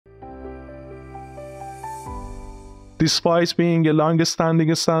Despite being a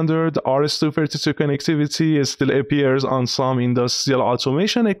long-standing standard, RS-232 connectivity still appears on some industrial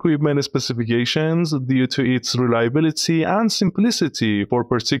automation equipment specifications due to its reliability and simplicity for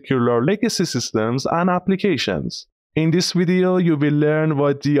particular legacy systems and applications. In this video, you will learn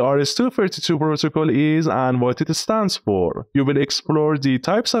what the RS-232 protocol is and what it stands for. You will explore the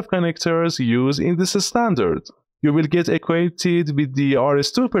types of connectors used in this standard. You will get acquainted with the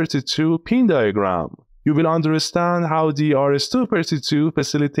RS-232 pin diagram. You will understand how the RS-232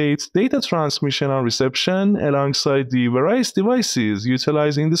 facilitates data transmission and reception alongside the various devices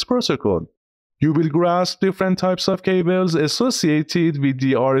utilizing this protocol. You will grasp different types of cables associated with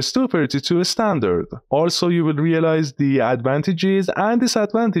the RS-232 standard. Also, you will realize the advantages and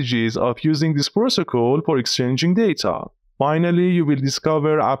disadvantages of using this protocol for exchanging data. Finally, you will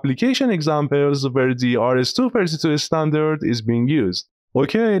discover application examples where the RS-232 standard is being used.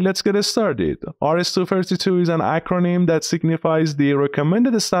 Okay, let's get started. RS-232 is an acronym that signifies the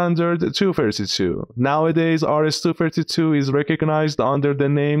recommended standard 232. Nowadays, RS-232 is recognized under the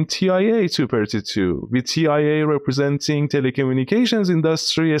name TIA-232, with TIA representing Telecommunications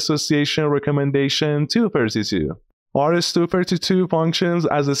Industry Association Recommendation 232. RS-232 functions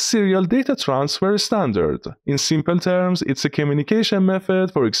as a serial data transfer standard. In simple terms, it's a communication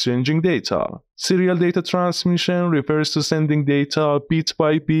method for exchanging data. Serial data transmission refers to sending data bit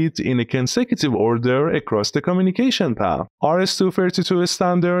by bit in a consecutive order across the communication path. RS-232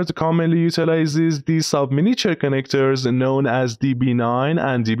 standard commonly utilizes the sub-miniature connectors known as DB9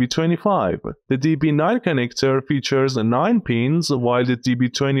 and DB25. The DB9 connector features 9 pins, while the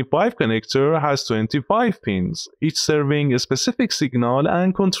DB25 connector has 25 pins, each serving a specific signal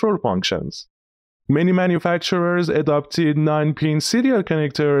and control functions. Many manufacturers adopted 9-pin serial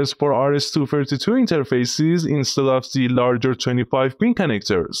connectors for RS-232 interfaces instead of the larger 25-pin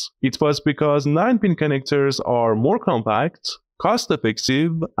connectors. It was because 9-pin connectors are more compact,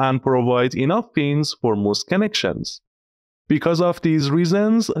 cost-effective, and provide enough pins for most connections. Because of these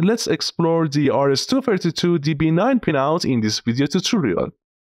reasons, let's explore the RS-232 DB9 pinout in this video tutorial.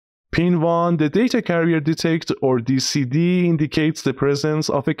 Pin 1, the data carrier detect or DCD, indicates the presence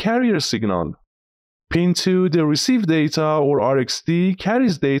of a carrier signal. Pin 2, the receive data or RxD,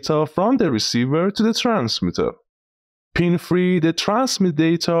 carries data from the receiver to the transmitter. Pin 3, the transmit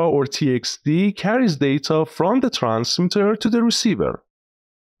data or TXD, carries data from the transmitter to the receiver.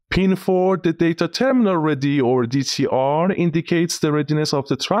 Pin 4, the data terminal ready or DTR, indicates the readiness of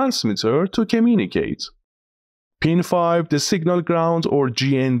the transmitter to communicate. Pin 5, the signal ground or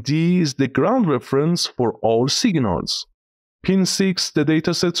GND, is the ground reference for all signals. Pin 6, the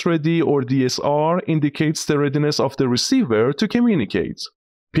dataset ready or DSR, indicates the readiness of the receiver to communicate.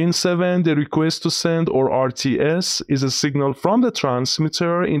 Pin 7, the request to send or RTS, is a signal from the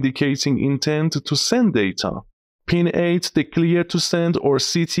transmitter indicating intent to send data. Pin 8, the clear to send or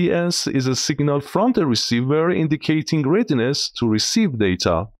CTS, is a signal from the receiver indicating readiness to receive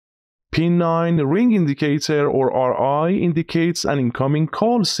data. Pin 9, ring indicator or RI, indicates an incoming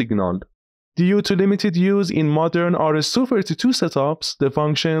call signal. Due to limited use in modern RS-232 setups, the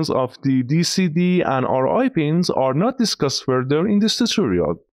functions of the DCD and RI pins are not discussed further in this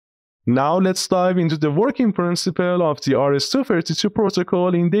tutorial. Now let's dive into the working principle of the RS-232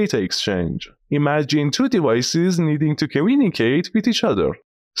 protocol in data exchange. Imagine two devices needing to communicate with each other.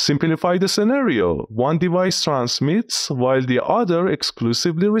 Simplify the scenario. One device transmits while the other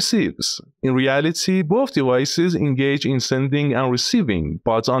exclusively receives. In reality, both devices engage in sending and receiving,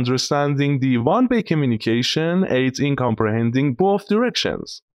 but understanding the one-way communication aids in comprehending both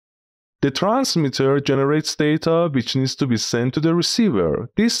directions. The transmitter generates data which needs to be sent to the receiver.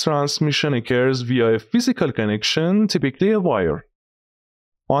 This transmission occurs via a physical connection, typically a wire.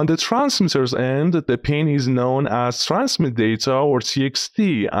 On the transmitter's end, the pin is known as transmit data or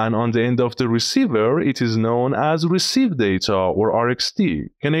TXD, and on the end of the receiver, it is known as receive data or RxD.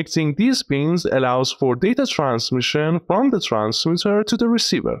 Connecting these pins allows for data transmission from the transmitter to the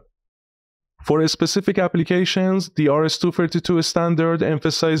receiver. For specific applications, the RS-232 standard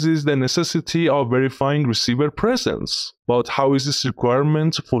emphasizes the necessity of verifying receiver presence. But how is this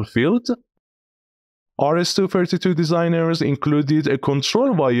requirement fulfilled? RS-232 designers included a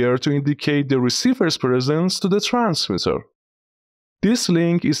control wire to indicate the receiver's presence to the transmitter. This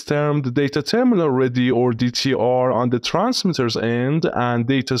link is termed data terminal ready or DTR on the transmitter's end and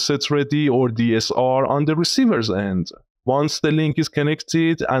dataset ready or DSR on the receiver's end. Once the link is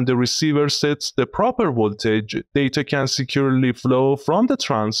connected and the receiver sets the proper voltage, data can securely flow from the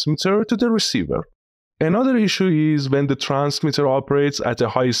transmitter to the receiver. Another issue is when the transmitter operates at a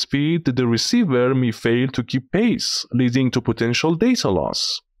high speed, the receiver may fail to keep pace, leading to potential data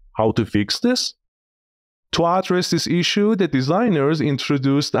loss. How to fix this? To address this issue, the designers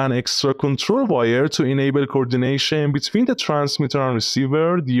introduced an extra control wire to enable coordination between the transmitter and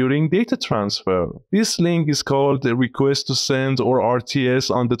receiver during data transfer. This link is called request to send or RTS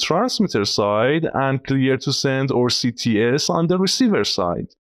on the transmitter side and clear to send or CTS on the receiver side.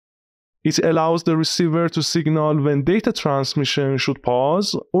 It allows the receiver to signal when data transmission should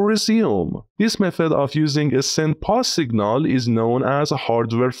pause or resume. This method of using a send-pause signal is known as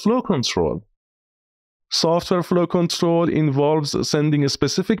hardware flow control. Software flow control involves sending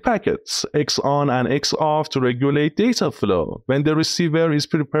specific packets, X on and X off, to regulate data flow. When the receiver is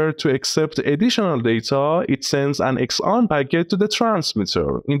prepared to accept additional data, it sends an X on packet to the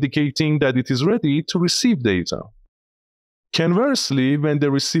transmitter, indicating that it is ready to receive data. Conversely, when the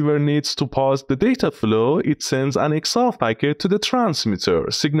receiver needs to pause the data flow, it sends an X off packet to the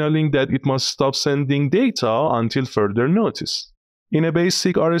transmitter, signaling that it must stop sending data until further notice. In a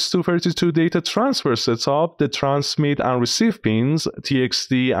basic RS-232 data transfer setup, the transmit and receive pins,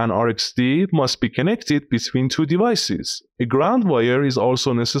 TXD and RXD, must be connected between two devices. A ground wire is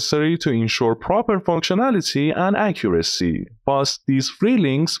also necessary to ensure proper functionality and accuracy. Thus, these free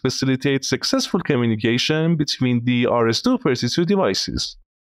links facilitate successful communication between the RS-232 devices.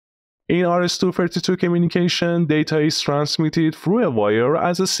 In RS-232 communication, data is transmitted through a wire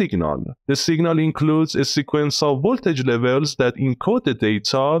as a signal. The signal includes a sequence of voltage levels that encode the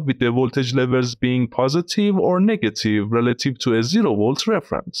data, with the voltage levels being positive or negative relative to a 0-volt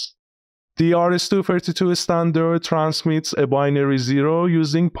reference. The RS-232 standard transmits a binary 0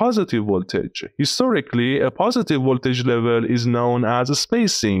 using positive voltage. Historically, a positive voltage level is known as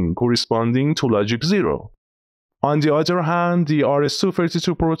spacing, corresponding to logic 0. On the other hand, the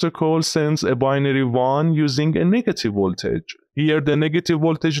RS-232 protocol sends a binary 1 using a negative voltage. Here, the negative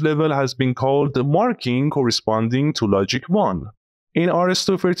voltage level has been called marking, corresponding to logic 1. In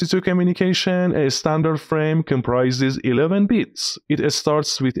RS-232 communication, a standard frame comprises 11 bits. It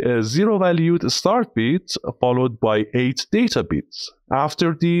starts with a 0-valued start bit, followed by 8 data bits.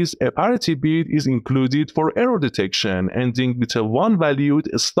 After these, a parity bit is included for error detection, ending with a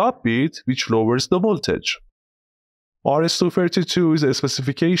 1-valued stop bit, which lowers the voltage. RS-232 is a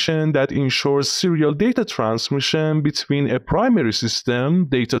specification that ensures serial data transmission between a primary system,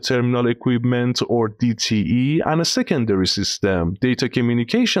 data terminal equipment or DTE, and a secondary system, data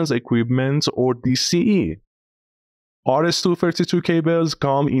communications equipment or DCE. RS-232 cables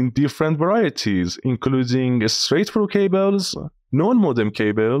come in different varieties, including straight-through cables, non-modem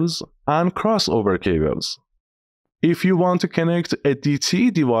cables, and crossover cables. If you want to connect a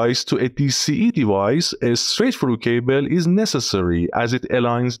DTE device to a DCE device, a straight-through cable is necessary as it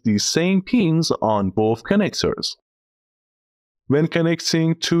aligns the same pins on both connectors. When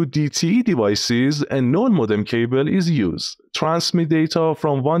connecting two DTE devices, a non-modem cable is used. Transmit data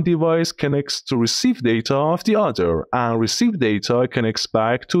from one device connects to receive data of the other, and receive data connects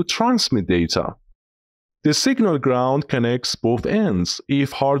back to transmit data. The signal ground connects both ends.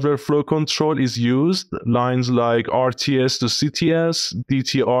 If hardware flow control is used, lines like RTS to CTS,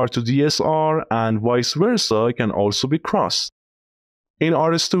 DTR to DSR, and vice versa can also be crossed. In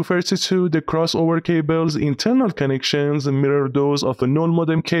RS-232, the crossover cable's internal connections mirror those of a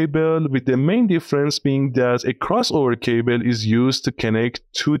non-modem cable, with the main difference being that a crossover cable is used to connect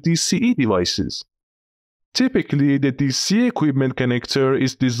two DCE devices. Typically, the DC equipment connector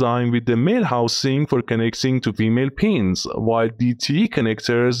is designed with the male housing for connecting to female pins, while DTE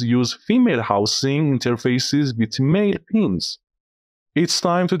connectors use female housing interfaces with male pins. It's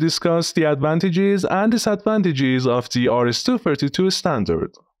time to discuss the advantages and disadvantages of the RS-232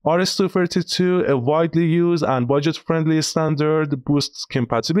 standard. RS-232, a widely used and budget-friendly standard, boosts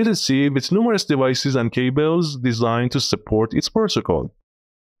compatibility with numerous devices and cables designed to support its protocol.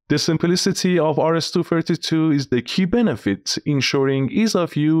 The simplicity of RS-232 is the key benefit, ensuring ease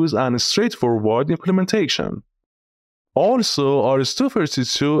of use and straightforward implementation. Also,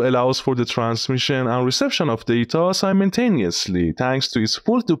 RS-232 allows for the transmission and reception of data simultaneously, thanks to its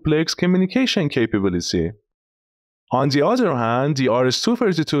full duplex communication capability. On the other hand, the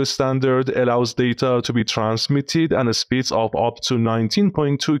RS-232 standard allows data to be transmitted at speeds of up to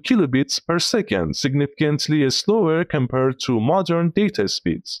 19.2 kilobits per second, significantly slower compared to modern data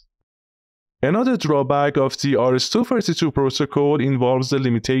speeds. Another drawback of the RS-232 protocol involves the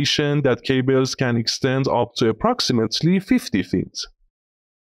limitation that cables can extend up to approximately 50 feet.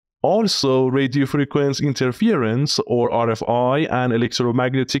 Also, radio frequency interference, or RFI, and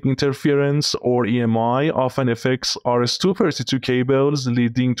electromagnetic interference, or EMI, often affects RS-232 cables,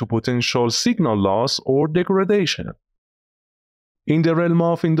 leading to potential signal loss or degradation. In the realm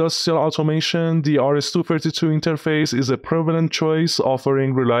of industrial automation, the RS-232 interface is a prevalent choice,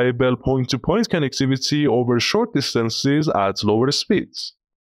 offering reliable point-to-point connectivity over short distances at lower speeds.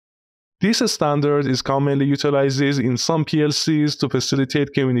 This standard is commonly utilized in some PLCs to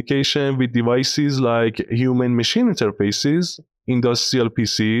facilitate communication with devices like human-machine interfaces, industrial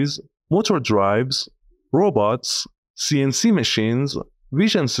PCs, motor drives, robots, CNC machines,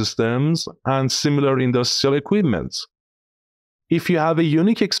 vision systems, and similar industrial equipment. If you have a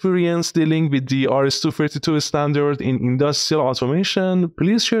unique experience dealing with the RS-232 standard in industrial automation,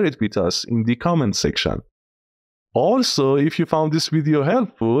 please share it with us in the comment section. Also, if you found this video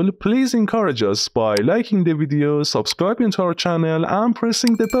helpful, please encourage us by liking the video, subscribing to our channel, and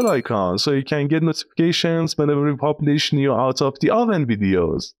pressing the bell icon so you can get notifications whenever we publish new out-of-the-oven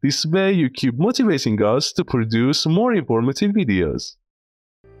videos. This way, you keep motivating us to produce more informative videos.